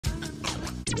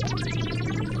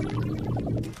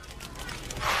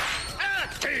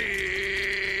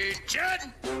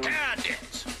Attention,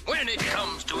 cadets. When it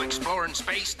comes to exploring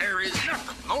space, there is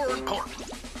nothing more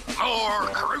important, more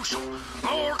crucial,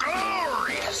 more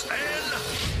glorious than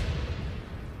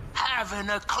having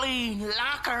a clean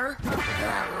locker.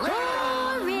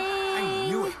 Glory! I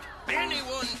knew it.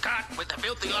 Anyone caught with a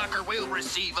filthy locker will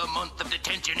receive a month of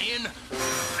detention in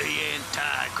the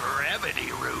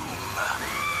anti-gravity room.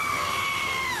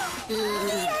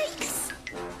 Yikes!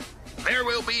 There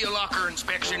will be a locker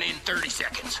inspection in 30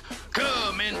 seconds.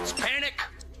 Commence panic.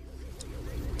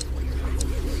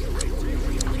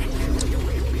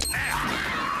 Now.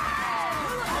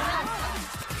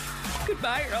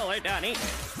 Goodbye, Roller Donny.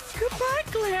 Goodbye,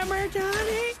 Glamour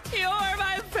Donny. You're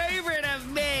my favorite of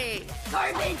me.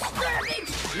 Garbage!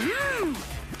 Garbage!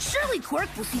 Surely Quirk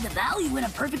will see the value in a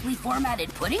perfectly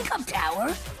formatted pudding cup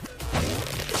tower.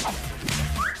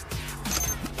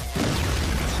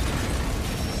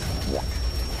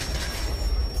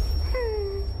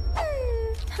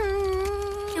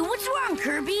 What's wrong,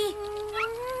 Kirby?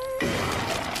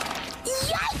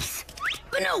 Yikes!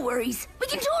 But no worries. We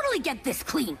can totally get this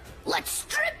clean. Let's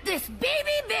strip this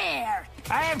baby bare.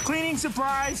 I have cleaning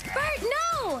supplies. Bert,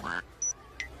 no!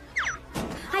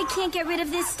 I can't get rid of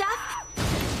this stuff.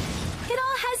 It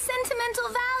all has sentimental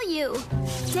value.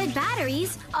 Dead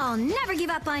batteries? I'll never give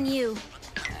up on you.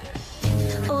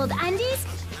 Old undies?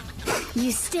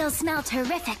 You still smell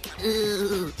terrific.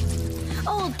 Ooh.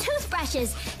 Old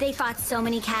toothbrushes. They fought so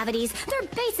many cavities. They're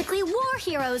basically war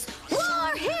heroes.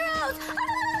 War heroes!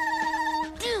 Ah!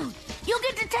 Dude, you'll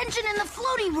get detention in the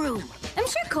floaty room. I'm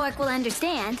sure Cork will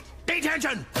understand.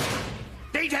 Detention!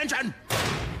 Detention!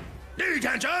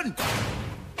 Detention!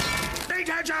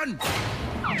 Detention!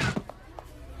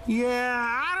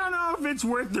 Yeah, I don't know if it's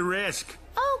worth the risk.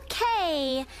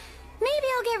 Okay. Maybe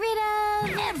I'll get rid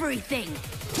of... Everything.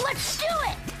 Let's do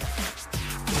it.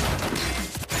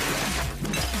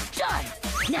 Done.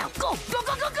 Now go, go,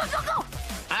 go, go, go, go, go.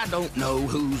 I don't know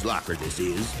whose locker this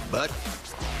is, but...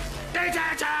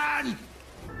 Detention!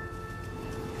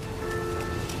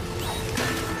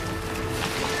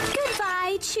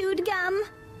 Goodbye, chewed gum.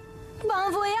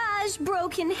 Bon voyage,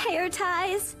 broken hair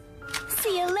ties.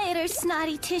 See you later,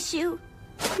 snotty tissue.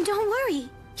 Don't worry,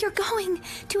 you're going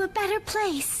to a better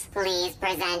place. Please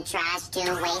present trash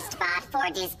to waste spot for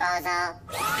disposal.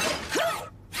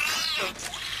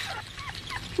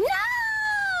 No!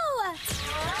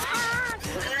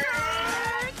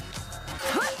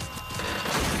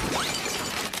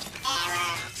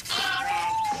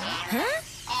 Huh?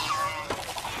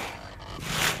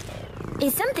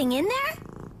 Is something in there?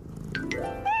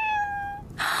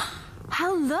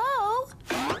 Hello?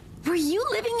 Were you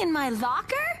living in my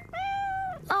locker?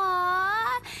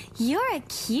 Aw, you're a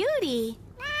cutie.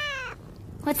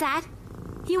 What's that?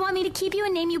 You want me to keep you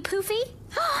and name you Poofy?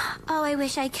 Oh, I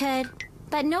wish I could.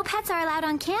 But no pets are allowed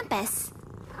on campus.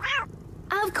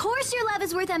 Of course your love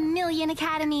is worth 1,000,000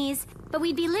 academies. But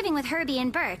we'd be living with Herbie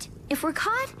and Bert. If we're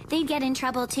caught, they'd get in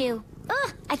trouble too.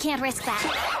 Ugh, I can't risk that.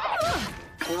 Ugh.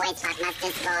 Waste spot must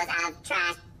dispose of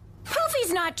trash.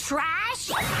 Poofy's not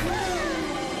trash!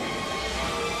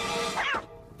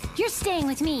 You're staying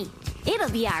with me. It'll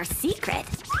be our secret.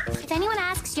 If anyone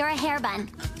asks, you're a hair bun.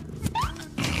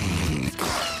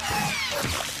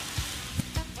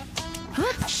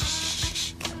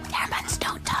 Shh. Hair buns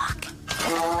don't talk.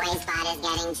 Waste spot is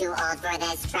getting too old for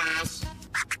this trash.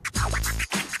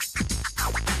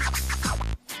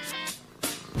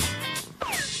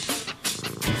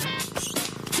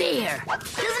 There.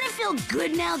 Doesn't it feel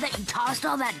good now that you tossed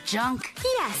all that junk?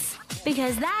 Yes,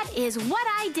 because that is what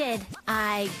I did.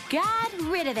 I got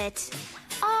rid of it.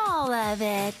 All of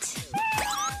it.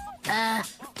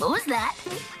 What was that?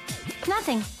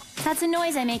 Nothing. That's a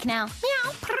noise I make now.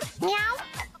 Meow. Meow.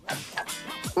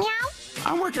 Meow.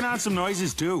 I'm working on some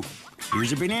noises, too.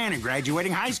 Here's a banana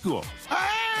graduating high school.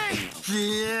 Hey!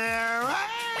 Yeah,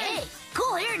 Hey,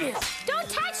 cool hairdo. Don't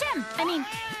touch him! I mean,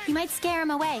 you might scare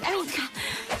him away. I mean,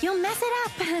 you'll mess it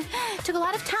up. Took a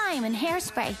lot of time and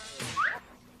hairspray.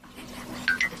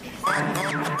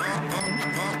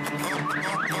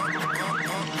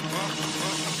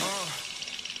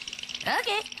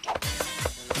 Okay.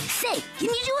 Say, can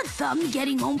you do a thumb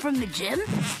getting home from the gym?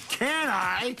 Can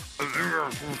I?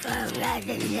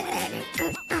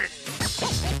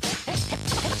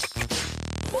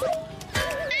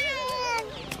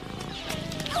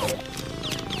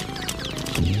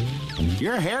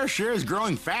 Your hair sure is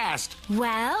growing fast.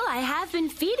 Well, I have been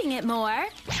feeding it more.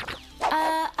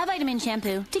 A vitamin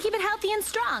shampoo to keep it healthy and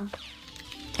strong.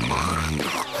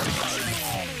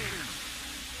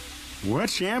 What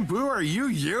shampoo are you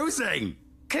using?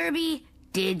 Kirby,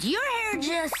 did your hair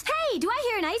just... Hey, do I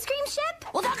hear an ice cream ship?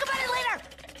 We'll talk about it later.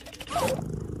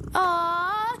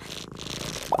 Aww.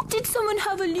 Did someone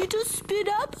have a little spit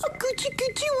up? A coochie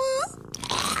coochie woo?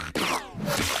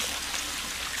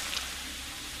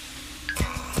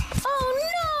 Oh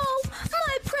no!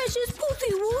 My precious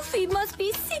poofy woofy must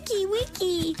be sicky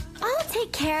wicky. I'll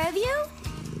take care of you.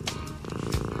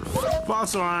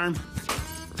 False alarm.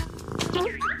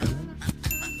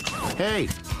 Hey,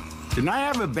 didn't I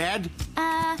have a bed?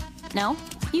 No.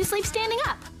 You sleep standing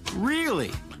up.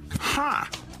 Really? Huh.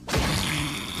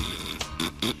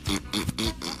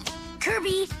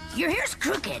 Kirby, your hair's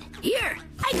crooked. Here,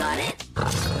 I got it.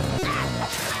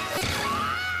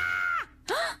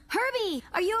 Herbie,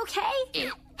 are you okay?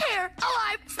 Hair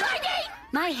alive, Friday.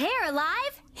 My hair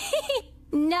alive?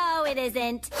 No, it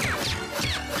isn't.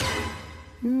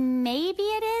 Maybe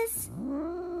it is?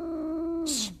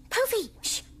 Shh, Poofy!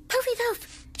 Shh, Poofy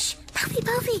poof! Shh, Poofy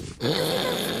poofy!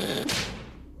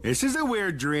 This is a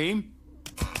weird dream.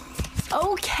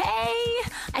 Okay.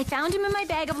 I found him in my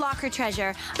bag of locker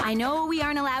treasure. I know we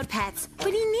aren't allowed pets,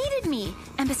 but he needed me.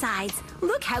 And besides,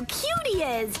 look how cute he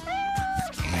is.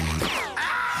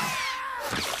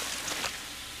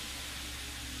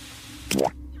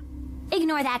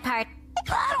 Ignore that part.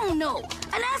 I don't know.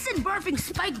 An acid-barfing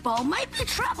spike ball might be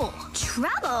trouble.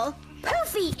 Trouble?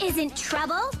 Poofy isn't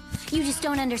trouble. You just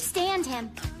don't understand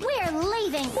him. We're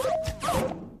leaving.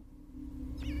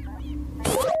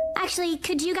 Actually,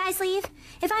 could you guys leave?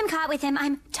 If I'm caught with him,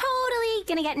 I'm totally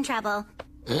gonna get in trouble.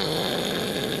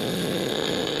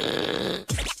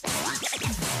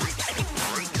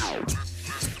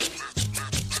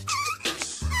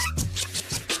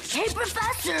 Hey,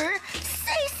 Professor,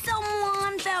 say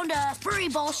someone found a furry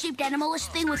ball-shaped animalish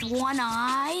thing with one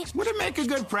eye. Would it make a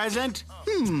good present?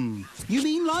 You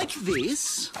mean like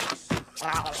this?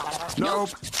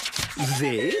 Nope.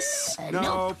 This?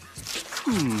 Nope.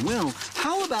 Well,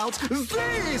 how about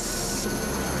this?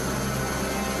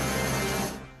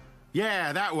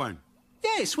 Yeah, that one.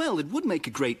 Yes, well, it would make a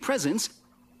great present.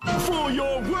 For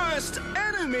your worst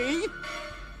enemy!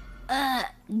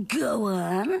 Go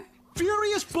on.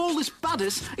 Furious Ballless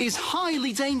Baddus is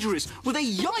highly dangerous with a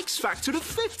yikes factor of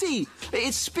 50.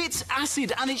 It spits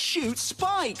acid and it shoots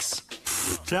spikes.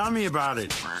 Tell me about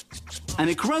it. And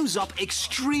it grows up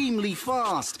extremely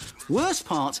fast. Worst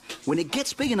part, when it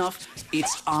gets big enough,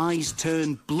 its eyes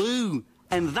turn blue.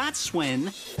 And that's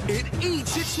when it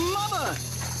eats its mother.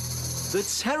 The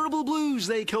terrible blues,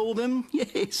 they call them.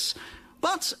 Yes.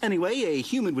 But anyway, a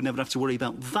human would never have to worry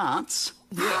about that.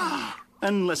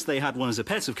 Unless they had one as a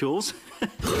pet, of course.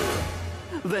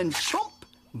 Then chomp!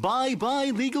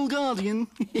 Bye-bye, legal guardian.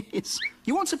 Yes.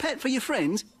 You want a pet for your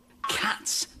friend?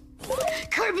 Cats.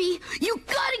 Kirby, you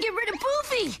gotta get rid of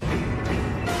Poofy!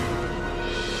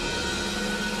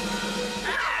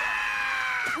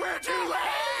 We're too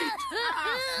late!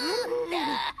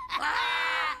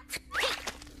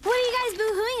 What are you guys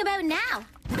boo-hooing about now?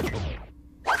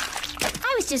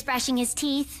 I was just brushing his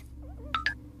teeth.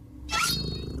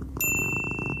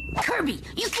 Kirby,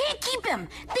 you can't keep him!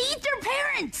 They eat their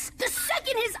parents! The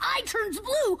second his eye turns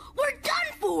blue, we're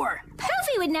done for!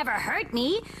 Poofy would never hurt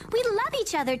me. We love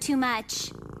each other too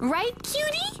much. Right,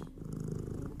 cutie?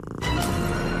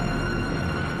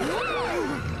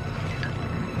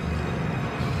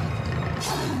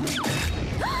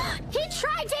 He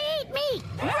tried to eat me!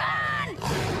 Run!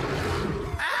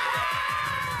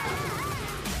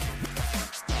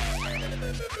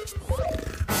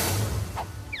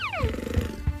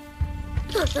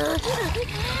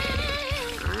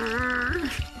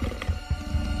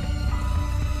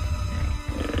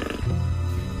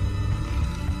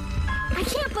 I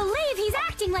can't believe he's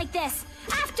acting like this.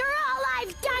 After all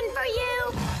I've done for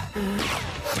you.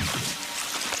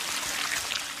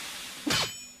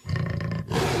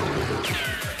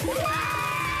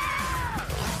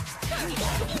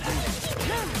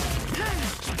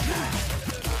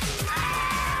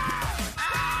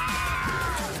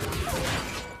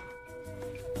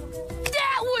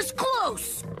 That was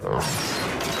close!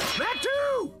 That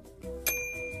too!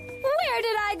 Where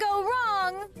did I go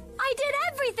wrong? I did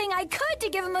everything I could to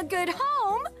give him a good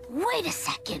home. Wait a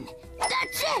second.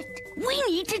 That's it! We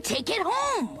need to take it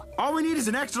home! All we need is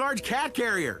an extra-large cat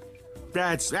carrier.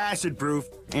 That's acid-proof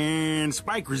and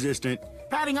spike-resistant.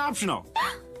 Padding optional.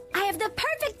 I have the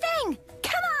perfect thing.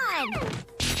 Come on.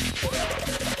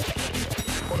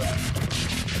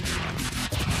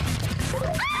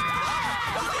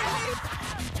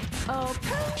 Oh,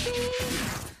 Poofy.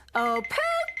 Oh,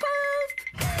 poof, poof.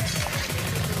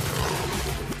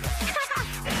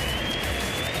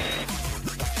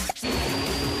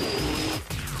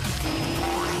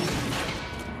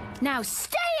 Now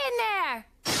stay in there!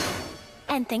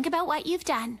 And think about what you've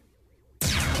done.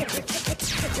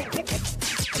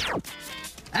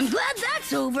 I'm glad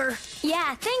that's over.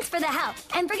 Yeah, thanks for the help.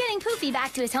 And for getting Poofy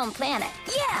back to his home planet.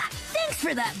 Yeah, thanks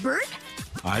for that, Bert.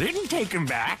 I didn't take him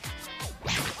back.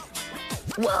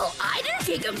 Well, I didn't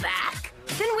take him back.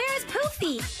 Then where's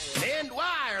Poofy? And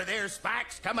why are there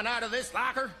spikes coming out of this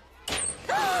locker?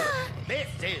 This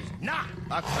is not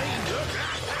a clean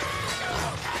look.